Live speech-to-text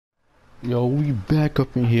Yo, we back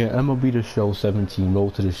up in here. MLB The Show 17,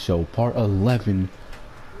 Roll to the Show, part 11.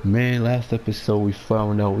 Man, last episode we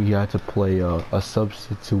found out we had to play a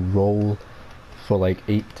substitute role for like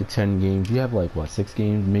 8 to 10 games. We have like, what, 6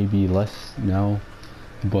 games, maybe less now.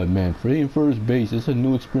 But man, playing first base, it's a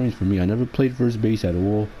new experience for me. I never played first base at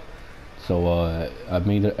all. So, I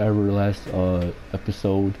made an error last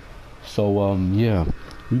episode. So, yeah,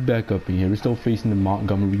 we back up in here. We're still facing the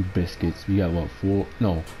Montgomery Biscuits. We got, what,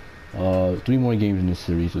 3 more games in this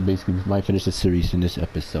series, so basically we might finish the series in this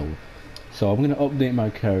episode. So I'm gonna update my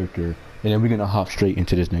character, and then we're gonna hop straight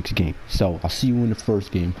into this next game. So I'll see you in the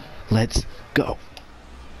first game. Let's go.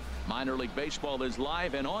 Minor League Baseball is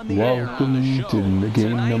live and on the Welcome air on to the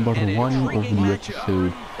game number 1 of the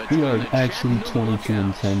matchup episode. We are actually 22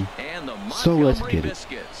 and 10. So let's get it.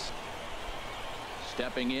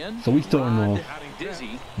 Stepping in, So we starting off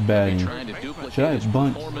batting. Should I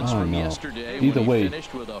bunt? I don't know. Either way,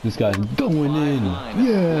 this guy's going in.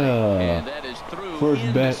 Yeah.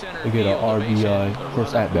 First bat, we get an RBI.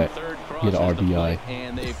 First at bat, get an RBI.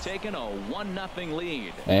 And they've taken a 1-0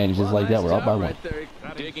 lead. And just like that, we're up by 1.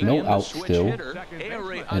 No out still.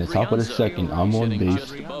 And the top of the second, I'm on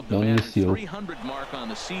base. Don't need a steal.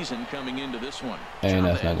 And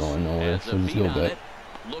that's not going nowhere, so just go back.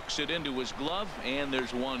 Looks it into his glove, and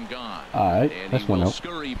there's one gone. Alright, that's one out.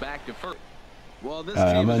 Alright,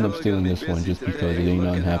 I'm gonna end up stealing this one just because it ain't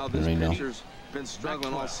nothing happening right now.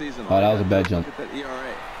 Oh, that was a bad jump.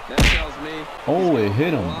 Oh, it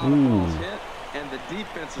hit him. Ooh.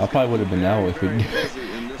 I probably would have been out if it...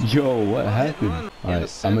 Yo, what happened? Alright,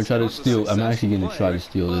 I'm gonna try to steal. I'm actually gonna try to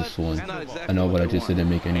steal this one. I know what I just said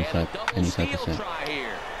didn't make any type of sense.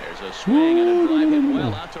 Swing and a drive hit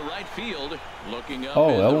well out to right field. Looking up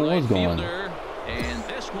oh, that one was gone. And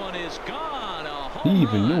this one is gone. He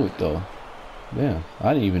even knew it though. Yeah,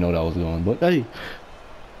 I didn't even know that was going. But hey,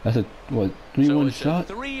 that's a what 3-1 shot.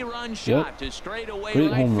 3-run shot to straightaway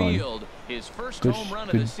Great right home run. field. His first home run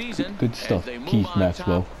of the season. Good stuff, Keith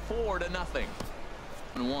Maxwell. 4-0.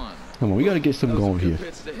 Come on, we gotta get something going here.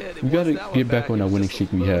 We gotta get back on that winning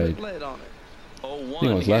streak we had. I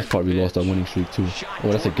think it was last part we lost our winning streak too. Oh,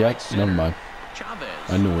 that's a gap? Never mind.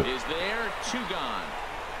 I knew it.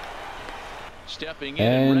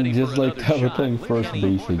 And just like that, we're playing first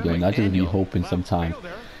base again. I just be hoping sometimes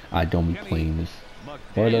I don't be playing this.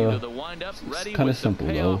 But it's kind of simple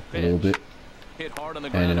though, a little bit. And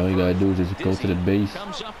then all you gotta do is just go to the base.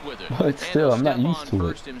 But still, I'm not used to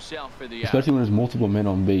it. Especially when there's multiple men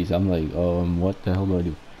on base. I'm like, what the hell do I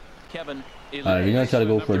do? Alright, we're gonna try to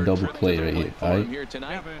go for a double play right here, alright?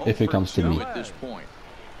 If it comes to me.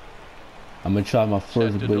 I'm gonna try my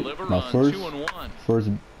first. Grounded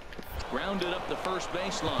up the first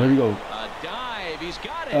baseline. There we go. A dive, he's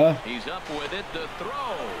got it. He's up with it. The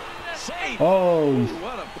throw. Safe. Oh.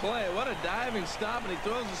 What a play. What a diving stop, and he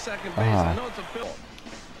throws the second base. I know it's a fill.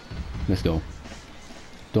 Let's go.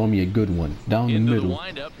 Throw me a good one. Down the middle.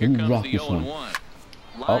 Let me rock this one.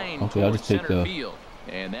 Oh, okay, I'll just take the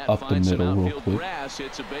up the middle real quick.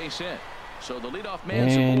 So the leadoff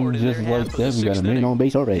and just like that, we got a man on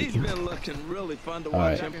base already.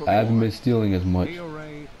 Alright, I haven't been stealing as much.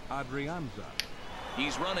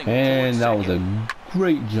 And that was a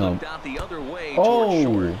great jump.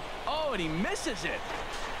 Oh! Oh, and he misses it.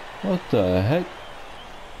 What the heck?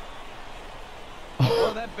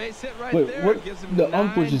 Well, that base hit right Wait, there what? gives him The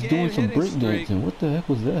ump was just doing some hitting streak. breakdancing. What the heck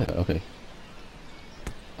was that? Okay.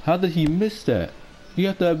 How did he miss that? He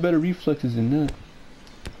got to have better reflexes than that.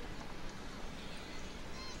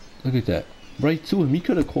 Look at that. Right to him. He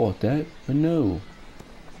could have caught that. I know.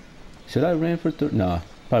 Should I ran for third? Nah.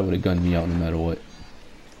 Probably would have gunned me out no matter what.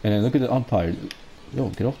 And then look at the umpire. Yo,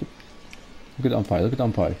 get off the... Look at the umpire. Look at the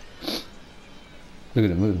umpire. Look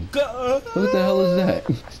at him. Look at him. What the hell is that?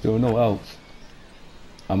 Still no outs.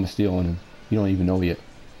 I'm going to steal on him. You don't even know yet.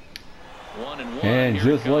 1-1. And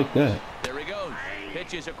just like that. There he goes.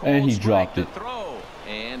 Pitches a And he dropped it.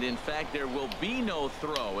 And in fact, there will be no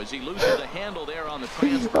throw as he loses the handle there on the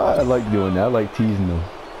transfer. I like doing that. I like teasing them.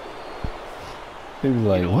 He was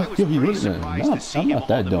like, what? Yo, he really I'm not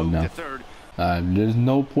that dumb now. There's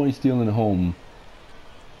no point stealing a home.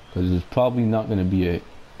 Because there's probably not going to be a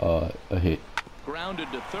hit.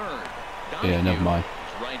 Grounded to third. Yeah, never mind.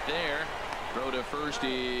 Right there. Throw to first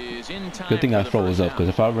is in time. Good thing I froze up, because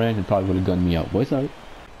if I ran, it probably would have gunned me out. But it's alright.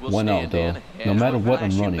 One out though. No matter what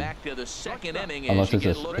I'm running. Unless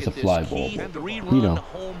it's a fly ball. You know,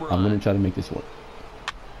 I'm going to try to make this work.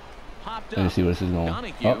 Let me see where this is going. Oh,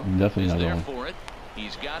 definitely not going.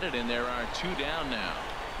 He's got it, and there are 2 down now.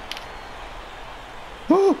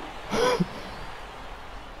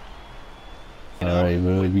 Alright,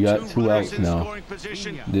 man, we got 2 outs now.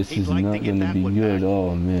 This is not going to be good.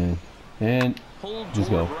 Oh, man. And just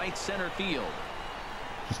go.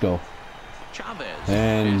 Just go.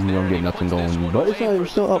 And we don't get nothing going. But it's not, we're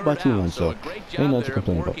still up by 2 runs, so ain't nothing to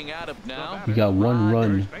complain about. We got 1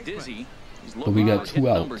 run, but we got 2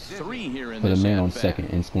 outs for the man on second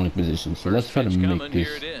in scoring position. So let's try to make this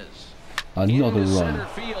another run.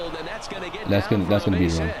 That's gonna be a run. That's gonna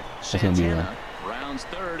be a run. Rounds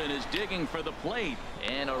third and is digging for the plate,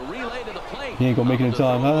 and a relay to the plate. He ain't gonna make it in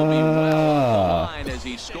time.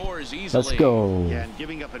 Let's go.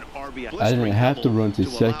 I didn't have to run to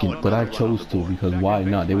second, but I chose to because why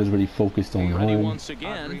not? They was already focused on home.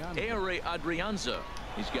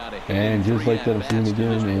 And just like that, I'm seeing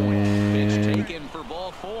again. And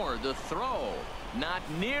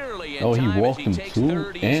oh, he walked him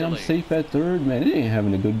too. And I'm safe at third. Man, they ain't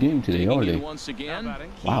having a good game today, are they?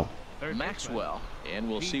 Wow. Maxwell, and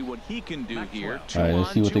we'll see what he can do here. All right,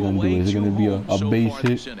 let's see what they're gonna do. Is it gonna be a base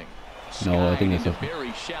hit? No, I think that's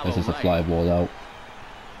just a fly ball out.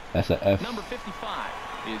 That's an F. Number 55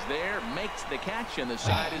 is there, makes the catch, and the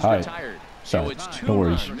side is Sorry, retired. So it's 2 no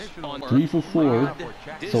worries. 3 for 4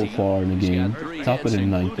 so far in the game. Top of the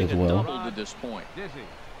 9th as well.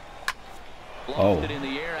 Oh,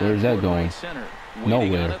 where's that going?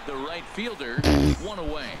 Nowhere.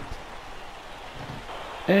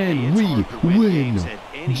 And we win,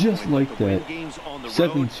 just like that.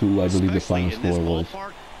 7-2, I believe the final score was.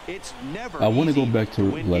 I want to go back to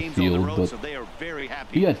left field, but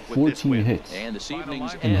he had 14 hits and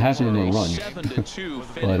half of them were runs. But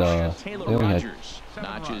they only had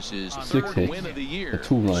 6 hits for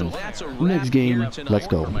 2 runs. Next game, let's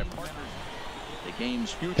go.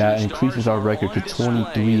 That increases our record to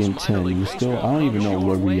 23-10. We still, I don't even know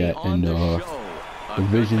where we at in the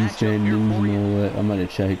division standings and all that. I'm gonna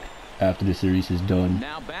check after the series is done.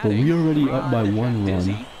 But we already up by 1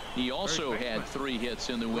 run. He also had 3 hits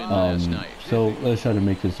in the win last night. So let's try to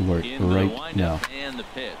make this work right now.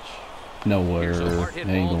 Nowhere, it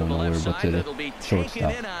ain't going nowhere but to the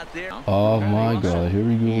shortstop. Oh my God, here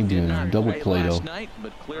we go again. Double play though.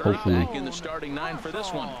 Hopefully.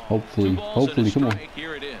 Hopefully, come on.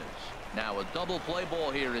 Now a double play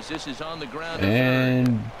ball here as this is on the ground.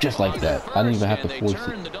 And just like that. I didn't even have to force it.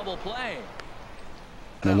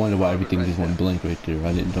 No wonder why everything just went blank right there.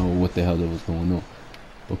 I didn't know what the hell that was going on.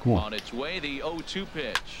 But come on. On its way, the 0-2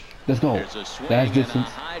 pitch. Let's go. That's distance.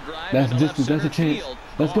 That's distance. That's a chance.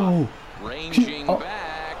 Let's go. Ranging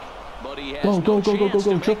back, but he has go. Triple.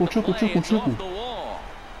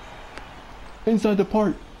 Inside the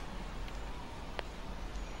park.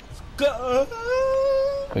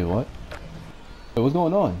 Wait, what? Wait, what's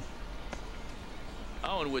going on?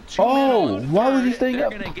 Oh, and with 2 men on why was he third, staying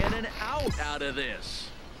up? they're gonna get an out of this.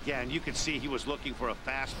 Yeah, and you can see he was looking for a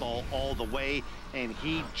fastball all the way, and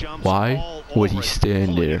he jumps. Why would he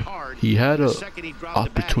stand there? He had an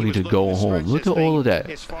opportunity to go home. Look at all of that.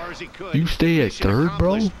 You stay at third,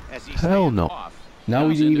 bro? Hell no. Now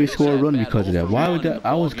we didn't even score a run because of that. Why would that?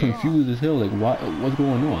 I was confused as hell. Like, what's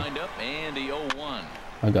going on?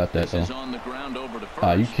 I got that though.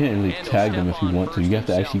 You can't really tag them if you want to. You have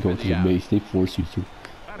to actually go to the base. They force you to.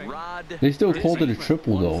 They still called it a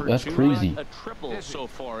triple though. That's crazy.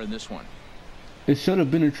 It should have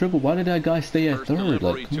been a triple. Why did that guy stay at third?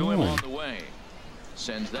 Like, come on.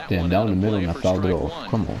 Damn, down the middle and I fouled it off.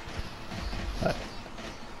 Come on. Right.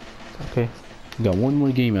 Okay. We got 1 more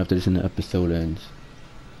game after this and the episode ends.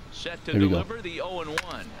 Here we go.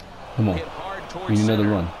 Come on. We need another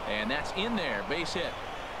run. And that's in there. Base hit.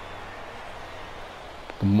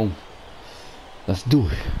 Come on. Let's do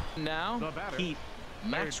it. Now,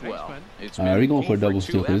 Maxwell. Alright, we're going for a double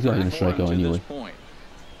steal because this guy's gonna strike out anyway.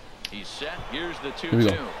 He's set. Here's the 2-2. Here we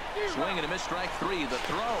go. Swing and a miss, strike 3. The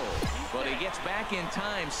throw, but he gets back in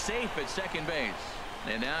time, safe at second base.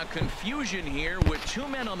 And now confusion here with 2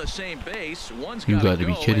 men on the same base. One's you gotta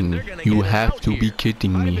be kidding me. You have to be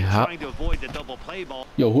kidding me. How?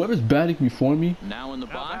 Yo, whoever's batting before me. Now in the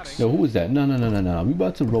box. Yo, who is that? No. We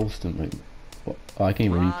about to roast him right now. Oh, I can't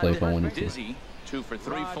even replay if I wanted to. 2 for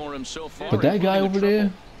 3 for him so far. But that guy over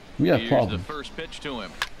there, we have problems.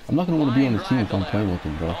 I'm not gonna want to be on the team if I'm playing with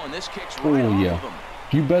him, bro. Oh yeah.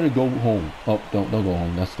 You better go home. Oh, don't go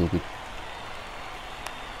home. That's stupid.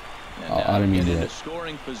 I didn't mean that.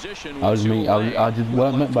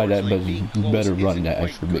 What I meant by that, but you better run that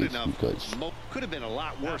extra base because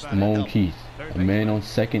Moan Keith, a man on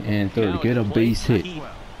second and third, get a base hit. Wait,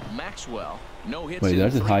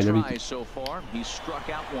 that's just hide everything.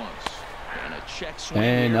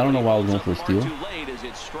 And I don't know why I was going for a steal.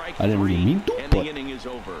 I didn't really mean to, but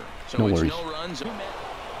no worries.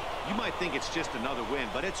 You might think it's just another win,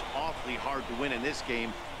 but it's awfully hard to win in this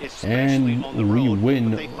game, especially on the road. And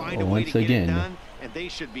we win once again. done, and they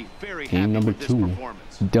should be very game number 2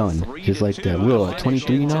 done, just like that. We're at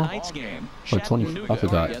 23 now, or 20. I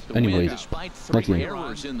forgot. Anyways, next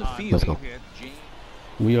game. Let's go.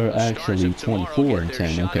 We are actually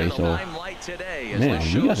 24-10. Okay, so man,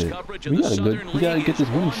 we gotta get this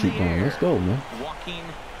winning streak going. Let's go, man.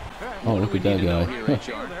 Oh, look at that guy.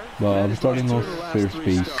 Well, I'm starting off first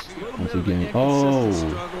base once again. Oh,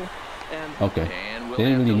 okay. They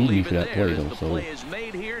didn't really need me for that play though. So,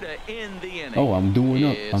 oh, I'm doing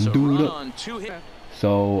up.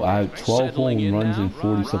 So I have 12 home runs and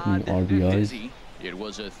 40-something RBIs. It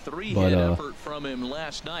was a three-hit effort from him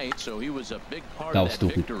last night, so he was a big part of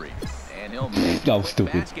that victory. That was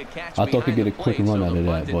stupid. I thought I could get a quick run out of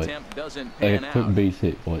that, but a quick base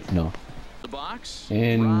hit, but no.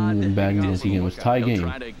 And bagging this again was tie game.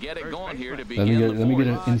 Let me get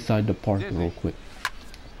it inside the park real quick.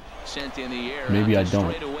 Maybe I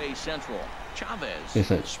don't.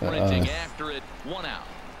 It's a,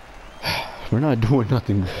 we're not doing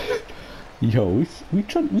nothing. Yo, we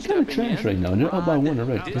kind of trash right now. They're up by 1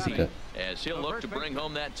 already. Look at that.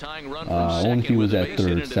 Only if he was at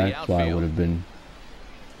third, sack fly would have been.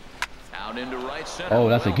 Oh,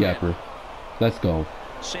 that's a gapper. Let's go.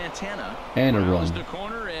 And a run.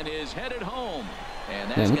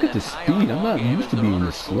 Man, look at the speed. I'm not used to being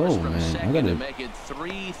this slow, man. I gotta.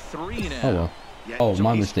 Oh well. Oh,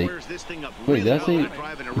 my mistake. Wait, did I say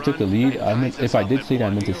we took the lead? I meant, if I did say that, I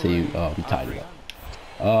meant to say we tied it up.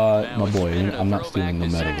 My boy, I'm not stealing no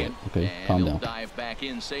matter what. Okay, calm down.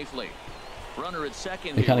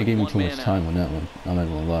 They kind of gave me too much time on that one. I'm not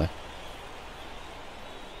gonna lie.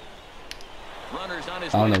 I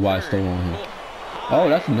don't know why I stole on him. Oh,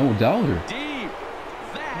 that's a no doubter.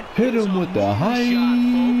 Hit him with the high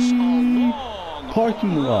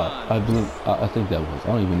parking lot. I think that was. I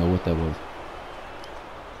don't even know what that was.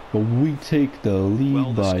 But we take the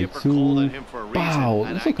lead by 2. Wow,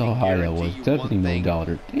 look how high that was. Definitely no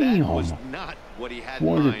doubter. Damn.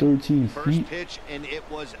 413 feet. Hit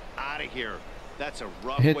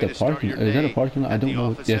the parking. Is that a parking lot? I don't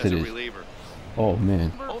know. Yes, it is. Oh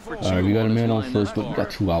man. Alright, we got a man on first, but we got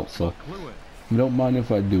 2 out, so don't mind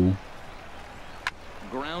if I do.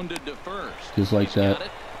 Just like that.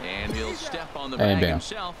 And bam.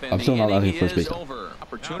 I'm still not out of first base.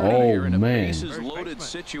 Oh man.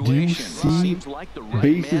 Do you see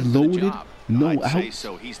bases loaded? No outs?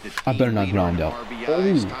 I better not ground out.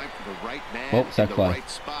 Oh, sack fly.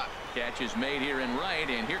 Catch is made here in right,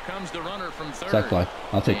 and here comes the runner from third. Sack fly.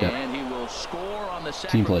 I'll take that. And he will score on the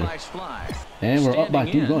team play. And we're up by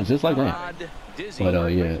 2 runs, just like that. But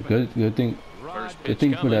yeah, good thing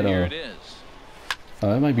for that.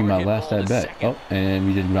 That might be my last at bat. Oh, and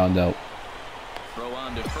we didn't round out.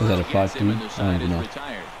 Was that a 5-3? I don't even know.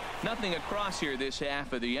 Nothing across here this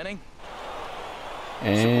half of the inning.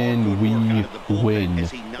 And we win.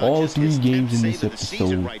 All 3 games in this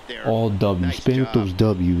episode, all W's. Spam up those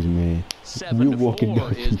W's, man. We're walking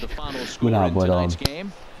W's. But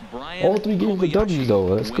all 3 games of W's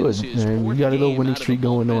though. That's good, man. We got a little winning streak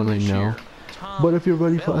going on right now. But if you're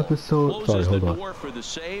ready for episode, sorry, hold on.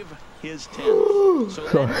 Sorry.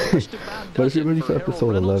 But if you're ready for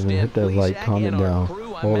episode 11, hit that like, comment down,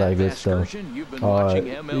 all that good stuff. As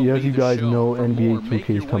you guys know, NBA 2K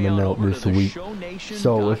is coming out this week.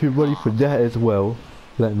 So if you're ready for that as well,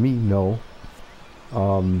 let me know.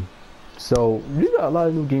 So we got a lot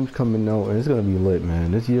of new games coming out, and it's gonna be lit,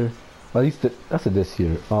 man. This year, at least that's this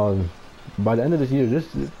year. By the end of this year,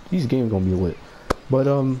 these games gonna be lit. But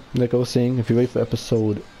like I was saying, if you're ready for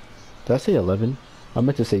episode, did I say 11? I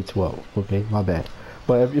meant to say 12. Okay, my bad.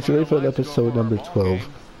 But if you're ready for episode number 12,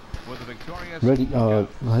 ready,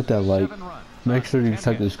 hit that like. Make sure you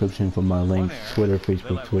type the description for my links: Twitter,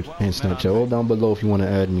 Facebook, Twitch, and Snapchat. All down below if you want to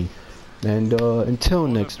add me. And until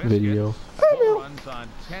next video,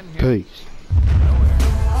 peace.